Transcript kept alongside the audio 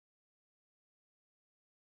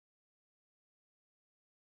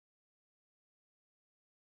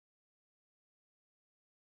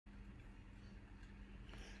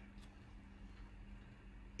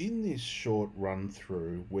In this short run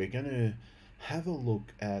through, we're going to have a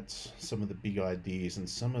look at some of the big ideas and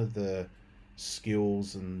some of the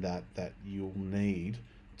skills and that you'll need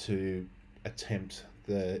to attempt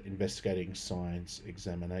the investigating science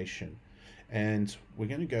examination. And we're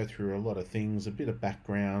going to go through a lot of things, a bit of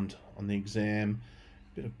background on the exam,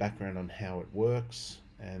 a bit of background on how it works,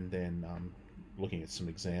 and then looking at some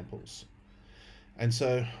examples. And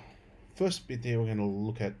so, first bit there, we're going to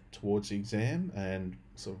look at towards the exam and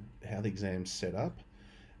sort of how the exam's set up.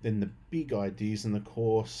 Then the big ideas in the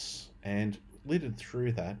course, and littered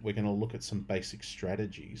through that, we're going to look at some basic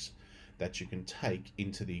strategies that you can take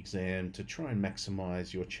into the exam to try and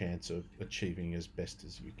maximize your chance of achieving as best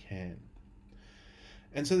as you can.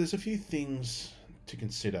 And so there's a few things to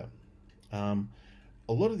consider. Um,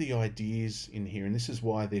 a lot of the ideas in here, and this is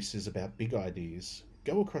why this is about big ideas,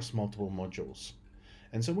 go across multiple modules.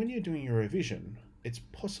 And so when you're doing your revision, it's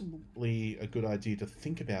possibly a good idea to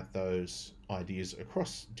think about those ideas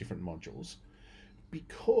across different modules,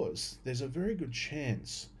 because there's a very good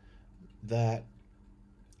chance that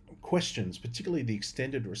questions, particularly the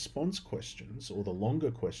extended response questions or the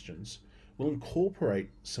longer questions, will incorporate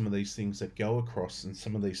some of these things that go across and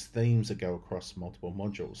some of these themes that go across multiple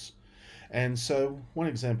modules. And so one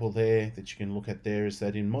example there that you can look at there is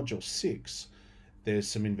that in Module 6, there's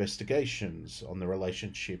some investigations on the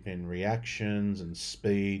relationship in reactions and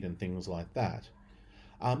speed and things like that.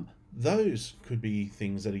 Those could be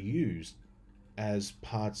things that are used as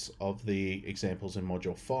parts of the examples in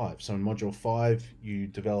Module 5. So in Module 5, you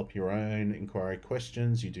develop your own inquiry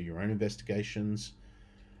questions, you do your own investigations.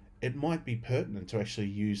 It might be pertinent to actually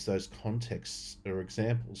use those contexts or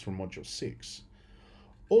examples from Module 6.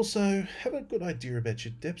 Also, have a good idea about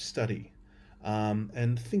your depth study,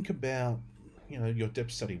 and think about your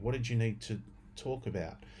depth study. What did you need to talk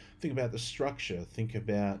about? Think about the structure. Think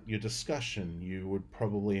about your discussion. You would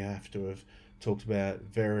probably have to have talked about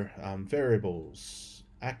variables,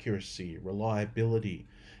 accuracy, reliability.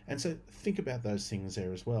 And so think about those things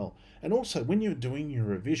there as well. And also, when you're doing your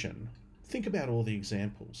revision, think about all the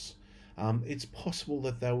examples. It's possible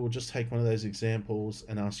that they will just take one of those examples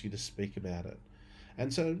and ask you to speak about it.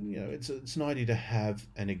 And so, it's an idea to have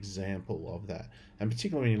an example of that. And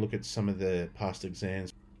particularly when you look at some of the past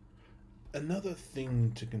exams. Another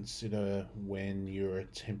thing to consider when you're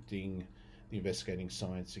attempting the investigating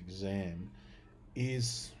science exam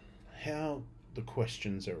is how the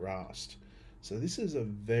questions are asked. So this is a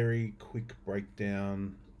very quick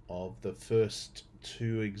breakdown of the first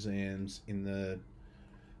two exams in the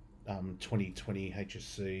 2020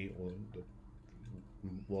 HSC, or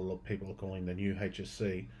what a lot of people are calling the new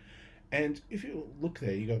HSC. And if you look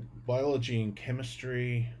there, you got biology and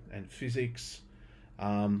chemistry and physics,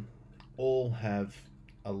 all have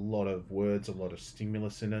a lot of words, a lot of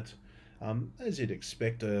stimulus in it. As you'd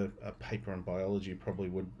expect, a paper on biology probably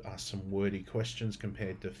would ask some wordy questions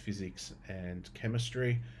compared to physics and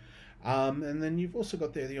chemistry. And then you've also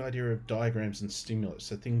got there the idea of diagrams and stimulus,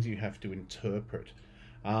 so things you have to interpret.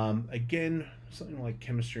 Again, something like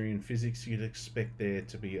chemistry and physics, you'd expect there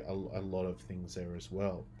to be a lot of things there as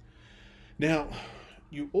well. Now,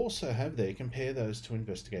 you also have there, compare those to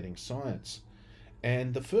investigating science.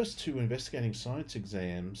 And the first two investigating science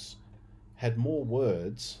exams had more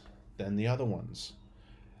words than the other ones.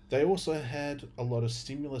 They also had a lot of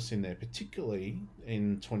stimulus in there, particularly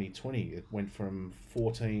in 2020. It went from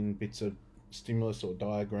 14 bits of stimulus or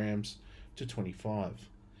diagrams to 25.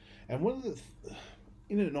 And one of the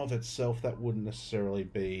in and of itself, that wouldn't necessarily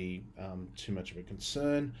be too much of a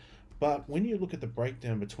concern. But when you look at the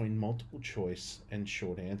breakdown between multiple choice and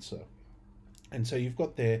short answer, and so you've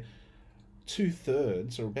got there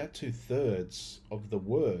 2/3 or about 2/3 of the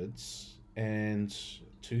words and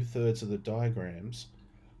 2/3 of the diagrams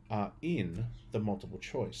are in the multiple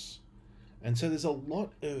choice. And so there's a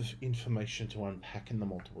lot of information to unpack in the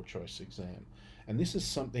multiple choice exam. And this is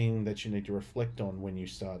something that you need to reflect on when you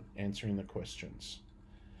start answering the questions.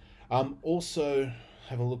 Also,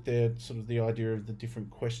 have a look there at sort of the idea of the different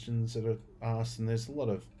questions that are asked, and there's a lot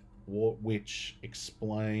of what, which,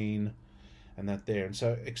 explain, and that there. And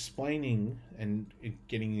so explaining and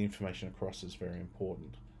getting the information across is very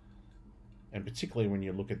important. And particularly when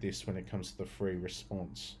you look at this when it comes to the free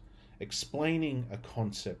response. Explaining a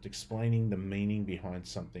concept, explaining the meaning behind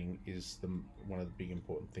something is one of the big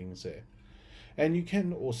important things there. And you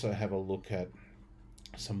can also have a look at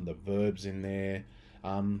some of the verbs in there.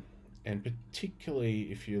 And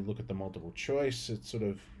particularly if you look at the multiple choice, it's sort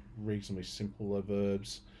of reasonably simpler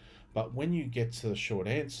verbs. But when you get to the short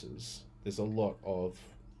answers, there's a lot of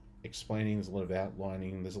explaining, there's a lot of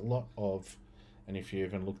outlining, there's a lot of And if you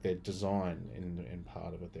even look, there's design in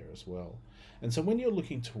part of it there as well. And so when you're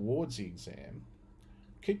looking towards the exam,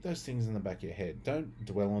 keep those things in the back of your head. Don't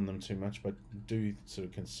dwell on them too much, but do sort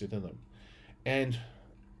of consider them. And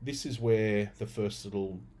this is where the first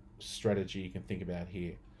little strategy you can think about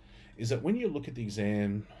here is that when you look at the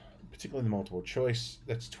exam, particularly the multiple choice,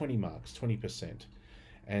 that's 20 marks, 20%.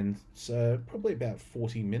 And so probably about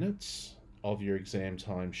 40 minutes of your exam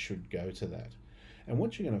time should go to that. And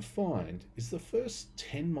what you're going to find is the first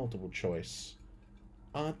 10 multiple choice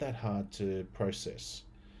aren't that hard to process.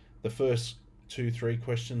 The first 2, 3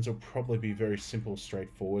 questions will probably be very simple,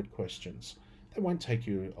 straightforward questions. They won't take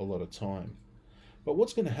you a lot of time. But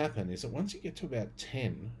what's going to happen is that once you get to about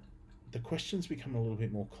 10, the questions become a little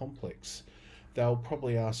bit more complex. They'll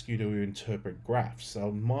probably ask you to interpret graphs.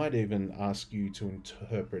 They might even ask you to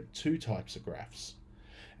interpret 2 types of graphs.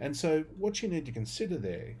 And so what you need to consider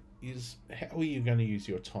there is how are you going to use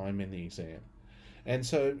your time in the exam? And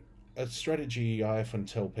so a strategy I often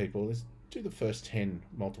tell people is do the first 10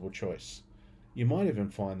 multiple choice. You might even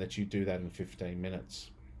find that you do that in 15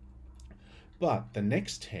 minutes. But the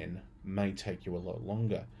next 10 may take you a lot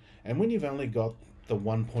longer. And when you've only got the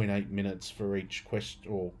 1.8 minutes for each question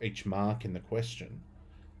or each mark in the question,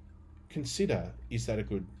 consider, is that a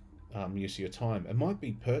good use of your time? It might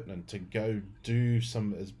be pertinent to go do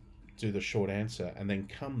the short answer and then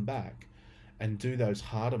come back and do those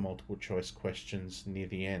harder multiple choice questions near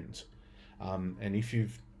the end. And if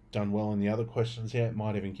you've done well in the other questions, it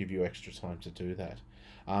might even give you extra time to do that.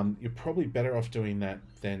 You're probably better off doing that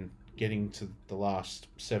than getting to the last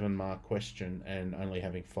 7-mark question and only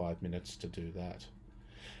having 5 minutes to do that.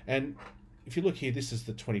 And if you look here, this is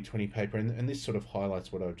the 2020 paper, and this sort of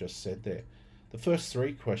highlights what I've just said there. The first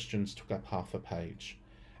 3 questions took up half a page.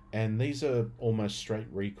 And these are almost straight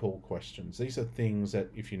recall questions. These are things that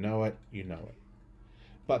if you know it, you know it.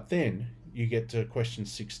 But then you get to question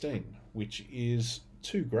 16, which is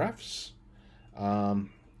 2 graphs, a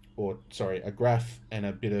graph and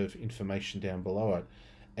a bit of information down below it.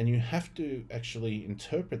 And you have to actually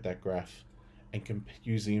interpret that graph and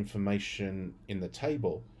use the information in the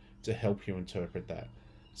table to help you interpret that.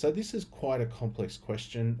 So this is quite a complex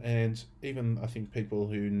question, and even I think people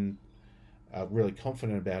who are really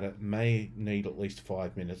confident about it may need at least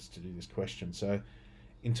 5 minutes to do this question. So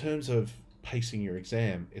in terms of pacing your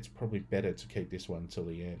exam, it's probably better to keep this one till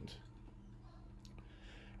the end.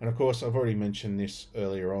 And of course, I've already mentioned this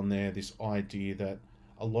earlier on there, this idea that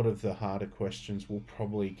a lot of the harder questions will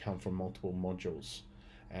probably come from multiple modules.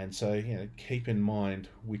 And so, keep in mind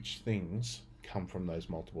which things come from those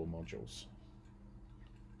multiple modules.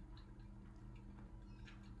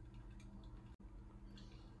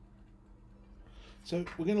 So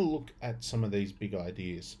we're going to look at some of these big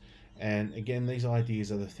ideas. And again, these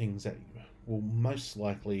ideas are the things that will most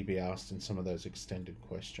likely be asked in some of those extended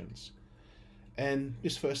questions. And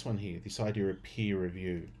this first one here, this idea of peer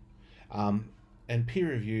review. And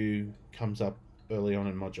peer review comes up early on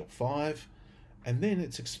in Module 5, and then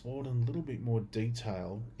it's explored in a little bit more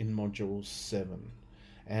detail in Module 7.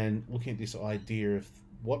 And looking at this idea of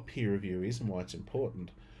what peer review is and why it's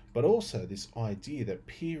important, but also this idea that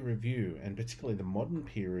peer review, and particularly the modern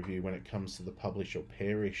peer review when it comes to the publish or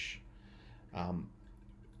perish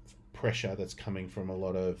pressure that's coming from a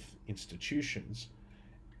lot of institutions,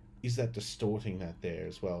 is that distorting that there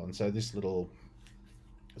as well. And so this little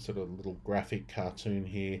graphic cartoon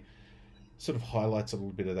here sort of highlights a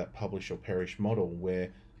little bit of that publish or perish model, where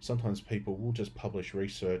sometimes people will just publish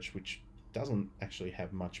research which doesn't actually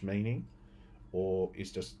have much meaning, or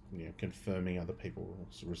is just confirming other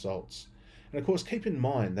people's results. And of course, keep in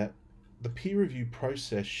mind that the peer review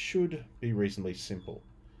process should be reasonably simple.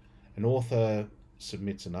 An author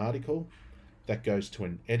submits an article that goes to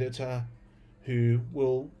an editor who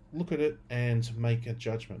will look at it and make a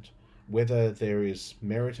judgment whether there is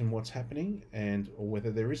merit in what's happening or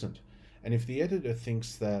whether there isn't. And if the editor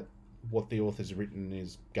thinks that what the author's written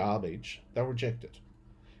is garbage, they'll reject it.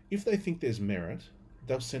 If they think there's merit,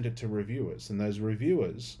 they'll send it to reviewers, and those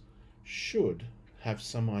reviewers should have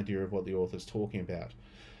some idea of what the author's talking about.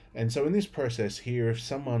 And so in this process here, if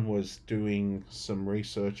someone was doing some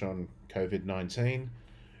research on COVID-19,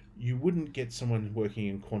 you wouldn't get someone working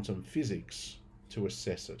in quantum physics to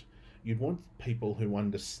assess it. You'd want people who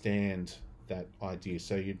understand that idea.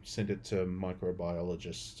 So you'd send it to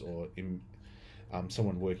microbiologists or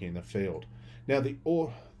someone working in the field. Now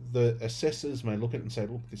the assessors may look at it and say,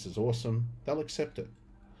 look, this is awesome. They'll accept it.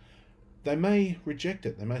 They may reject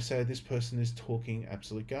it. They may say this person is talking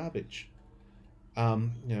absolute garbage.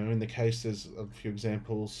 In the case, there's a few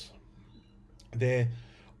examples there.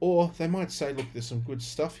 Or they might say, look, there's some good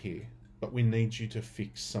stuff here, but we need you to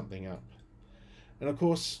fix something up. And of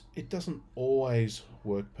course, it doesn't always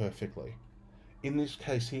work perfectly. In this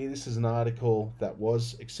case here, this is an article that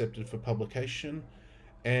was accepted for publication,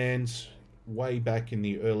 and way back in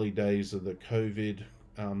the early days of the COVID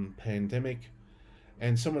pandemic,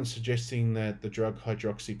 and someone suggesting that the drug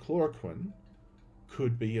hydroxychloroquine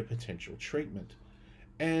could be a potential treatment.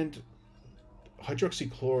 And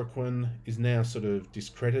hydroxychloroquine is now sort of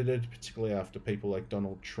discredited, particularly after people like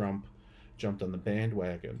Donald Trump jumped on the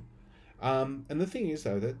bandwagon. And the thing is,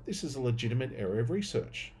 though, that this is a legitimate area of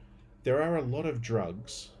research. There are a lot of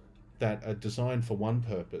drugs that are designed for one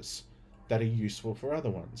purpose that are useful for other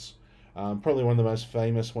ones. Probably one of the most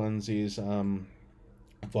famous ones is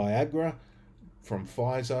Viagra from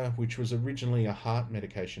Pfizer, which was originally a heart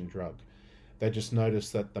medication drug. They just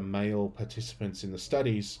noticed that the male participants in the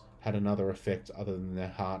studies had another effect other than their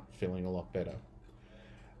heart feeling a lot better.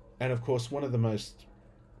 And of course, one of the most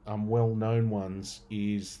well-known ones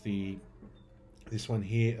is this one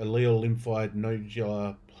here: allele lymphoid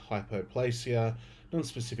nodular hypoplasia,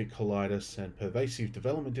 non-specific colitis, and pervasive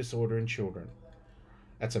development disorder in children.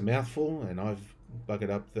 That's a mouthful, and I've buggered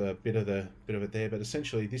up the bit of it there. But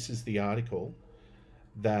essentially, this is the article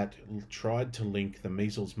that tried to link the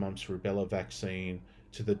measles, mumps, rubella vaccine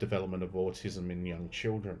to the development of autism in young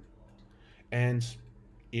children, and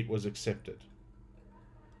it was accepted.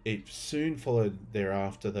 It soon followed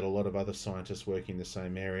thereafter that a lot of other scientists working in the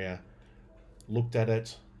same area looked at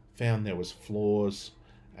it, found there was flaws,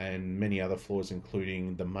 and many other flaws,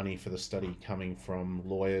 including the money for the study coming from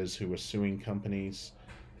lawyers who were suing companies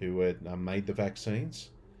who had made the vaccines,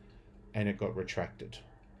 and it got retracted.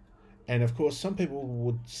 And of course, some people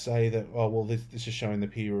would say that, oh, well, this is showing the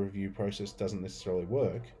peer review process doesn't necessarily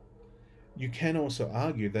work. You can also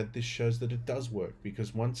argue that this shows that it does work,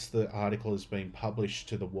 because once the article has been published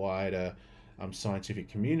to the wider scientific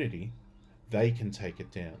community, they can take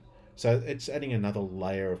it down. So it's adding another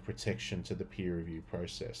layer of protection to the peer review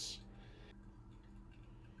process.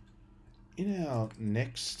 In our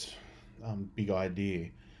next big idea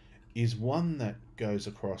is one that goes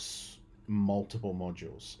across multiple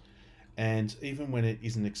modules. And even when it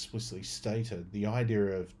isn't explicitly stated, the idea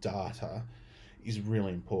of data is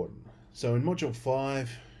really important. So in Module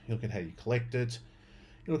 5, you look at how you collect it.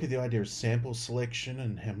 You look at the idea of sample selection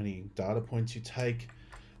and how many data points you take.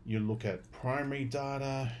 You look at primary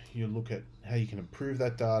data. You look at how you can improve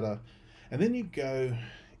that data. And then you go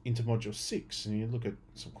into Module 6 and you look at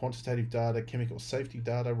some quantitative data, chemical safety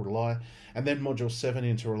data, and then Module 7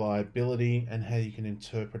 into reliability and how you can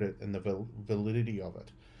interpret it and the validity of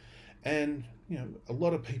it. And a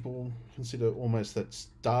lot of people consider almost that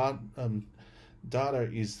data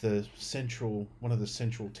is one of the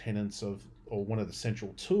central tenets of, or one of the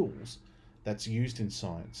central tools that's used in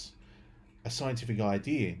science. A scientific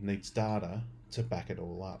idea needs data to back it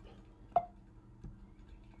all up.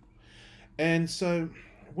 And so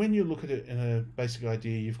when you look at it in a basic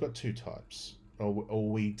idea, you've got two types, or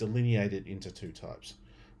we delineate it into two types: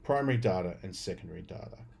 primary data and secondary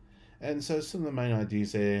data. And so some of the main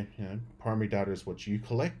ideas there, primary data is what you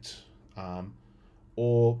collect,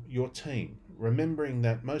 or your team. Remembering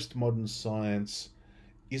that most modern science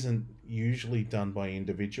isn't usually done by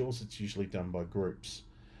individuals, it's usually done by groups.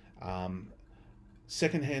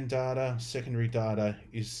 Secondhand data, secondary data,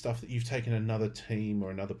 is stuff that you've taken another team or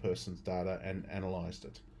another person's data and analysed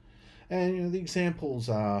it. And the examples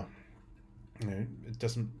are,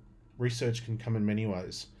 research can come in many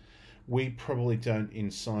ways. We probably don't in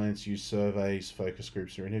science use surveys, focus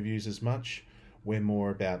groups, or interviews as much. We're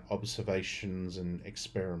more about observations and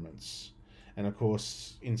experiments. And of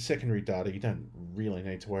course, in secondary data, you don't really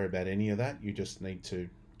need to worry about any of that. You just need to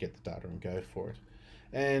get the data and go for it.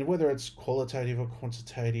 And whether it's qualitative or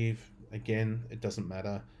quantitative, again, it doesn't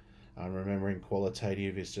matter. Remembering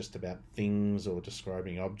qualitative is just about things or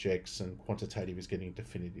describing objects, and quantitative is getting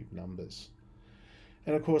definitive numbers.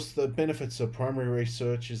 And of course, the benefits of primary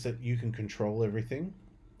research is that you can control everything.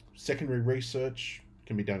 Secondary research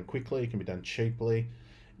can be done quickly, it can be done cheaply.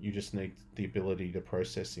 You just need the ability to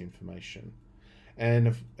process the information.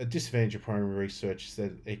 And a disadvantage of primary research is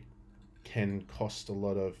that it can cost a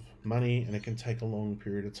lot of money and it can take a long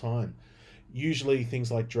period of time. Usually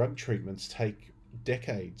things like drug treatments take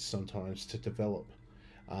decades sometimes to develop.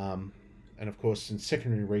 And of course, in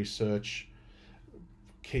secondary research,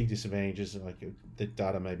 key disadvantages like the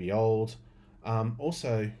data may be old.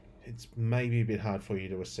 Also, it's maybe a bit hard for you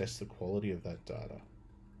to assess the quality of that data.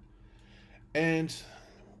 And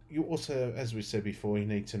you also, as we said before, you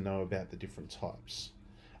need to know about the different types.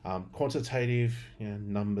 Quantitative,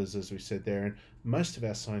 numbers, as we said there, and most of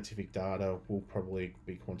our scientific data will probably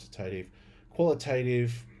be quantitative.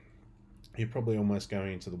 Qualitative, you're probably almost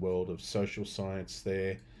going into the world of social science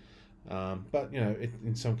there. But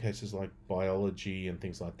in some cases like biology and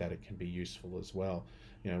things like that, it can be useful as well.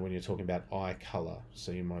 When you're talking about eye color,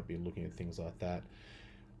 so you might be looking at things like that.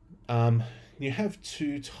 Um, you have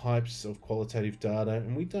two types of qualitative data,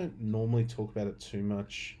 and we don't normally talk about it too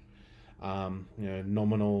much.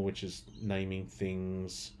 Nominal, which is naming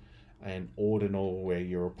things, and ordinal, where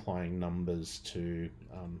you're applying numbers to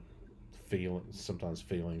sometimes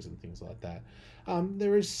feelings and things like that.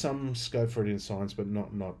 There is some scope for it in science, but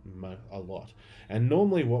not a lot. And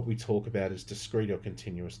normally, what we talk about is discrete or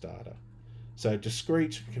continuous data. So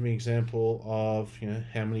discrete can be an example of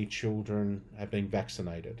how many children have been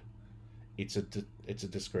vaccinated. It's a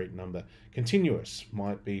discrete number. Continuous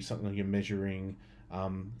might be something like you're measuring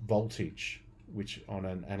voltage, which on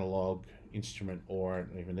an analog instrument or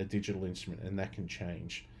even a digital instrument, and that can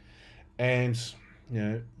change. And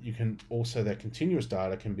you can also, that continuous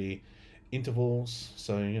data can be intervals.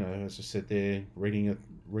 So as I said there, reading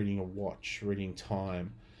a watch, reading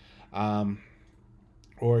time,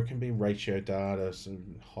 or it can be ratio data,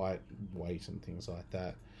 some height, weight, and things like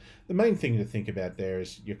that. The main thing to think about there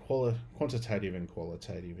is your quantitative and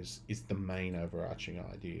qualitative is the main overarching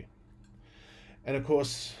idea. And of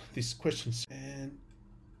course, this question, and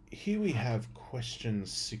here we have question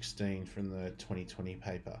 16 from the 2020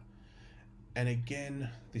 paper. And again,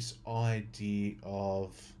 this idea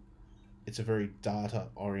of it's a very data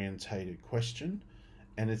orientated question,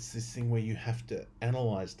 and it's this thing where you have to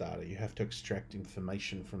analyze data, you have to extract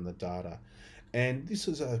information from the data. And this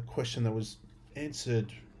is a question that was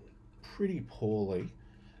answered pretty poorly,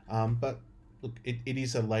 but look, it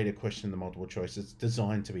is a later question in the multiple choice. It's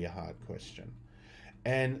designed to be a hard question.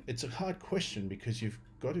 And it's a hard question because you've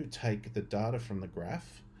got to take the data from the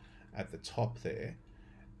graph at the top there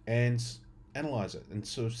and analyze it and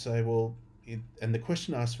sort of say, well, and the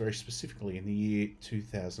question asks very specifically in the year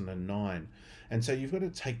 2009. And so you've got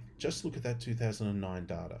to just look at that 2009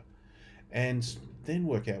 data and then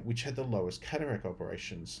work out which had the lowest cataract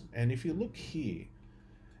operations. And if you look here,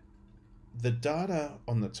 the data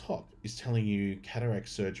on the top is telling you cataract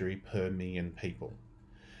surgery per million people.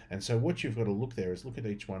 And so what you've got to look there is look at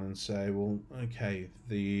each one and say, well, okay,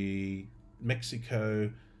 the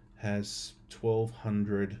Mexico has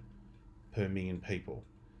 1,200 per million people.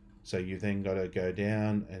 So you've then got to go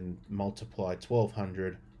down and multiply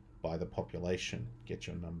 1,200 by the population, get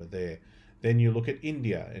your number there. Then you look at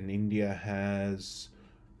India, and India has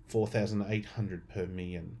 4,800 per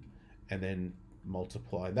million, and then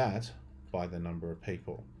multiply that by the number of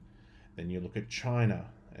people. Then you look at China,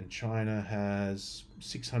 and China has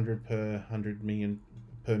 600 per 100 million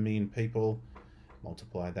per million people,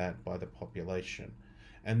 multiply that by the population.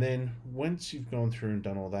 And then once you've gone through and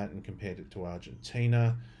done all that and compared it to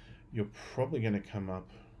Argentina, you're probably going to come up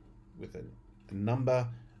with a number,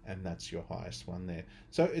 and that's your highest one there.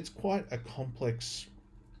 So it's quite a complex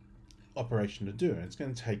operation to do, and it's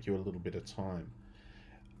going to take you a little bit of time.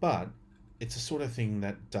 But it's a sort of thing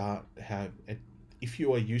that if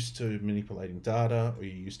you are used to manipulating data, or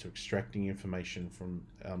you're used to extracting information from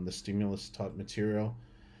the stimulus type material,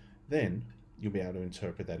 then you'll be able to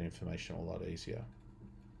interpret that information a lot easier.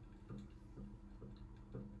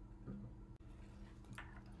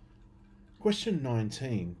 Question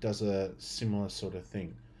 19 does a similar sort of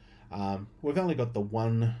thing. We've only got the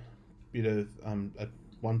one bit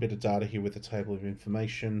of data here with a table of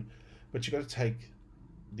information, but you've got to take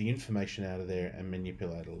the information out of there and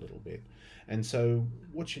manipulate it a little bit. And so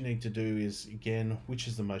what you need to do is, again, which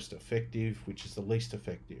is the most effective, which is the least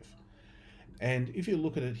effective. And if you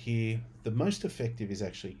look at it here, the most effective is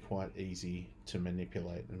actually quite easy to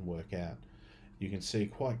manipulate and work out. You can see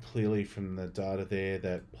quite clearly from the data there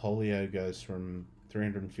that polio goes from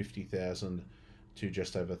 350,000 to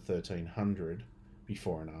just over 1,300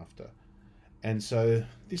 before and after. And so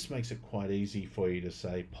this makes it quite easy for you to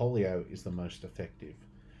say polio is the most effective.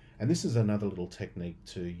 And this is another little technique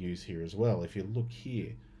to use here as well. If you look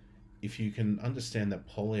here, if you can understand that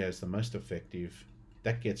polio is the most effective,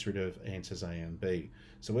 that gets rid of answers A and B.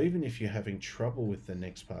 So even if you're having trouble with the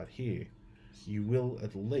next part here, you will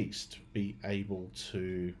at least be able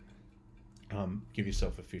to give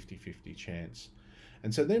yourself a 50-50 chance.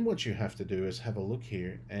 And so then what you have to do is have a look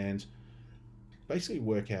here and basically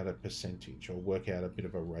work out a percentage, or work out a bit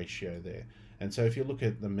of a ratio there. And so if you look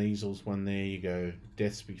at the measles one there, you go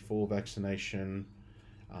deaths before vaccination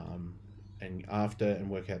and after, and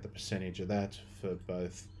work out the percentage of that for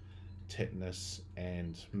both tetanus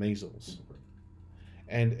and measles.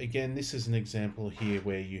 And again, this is an example here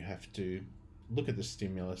where you have to look at the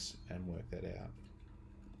stimulus and work that out.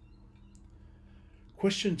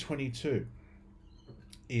 Question 22.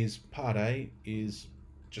 is part A is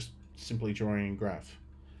just simply drawing a graph.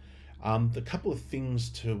 The couple of things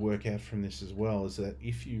to work out from this as well is that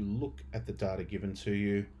if you look at the data given to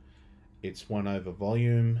you, it's 1 over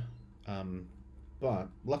volume, but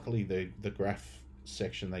luckily the graph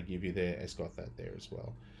section they give you there has got that there as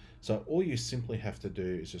well. So all you simply have to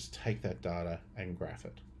do is just take that data and graph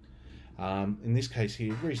it. In this case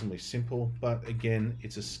here, reasonably simple, but again,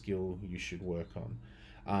 it's a skill you should work on.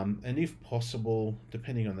 And if possible,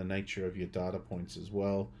 depending on the nature of your data points as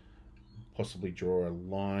well, possibly draw a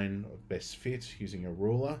line of best fit using a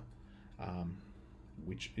ruler,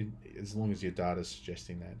 which, as long as your data is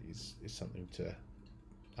suggesting that, is something to...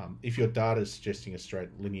 if your data is suggesting a straight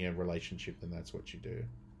linear relationship, then that's what you do.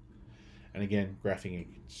 And again, graphing and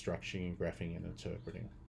construction, graphing and interpreting.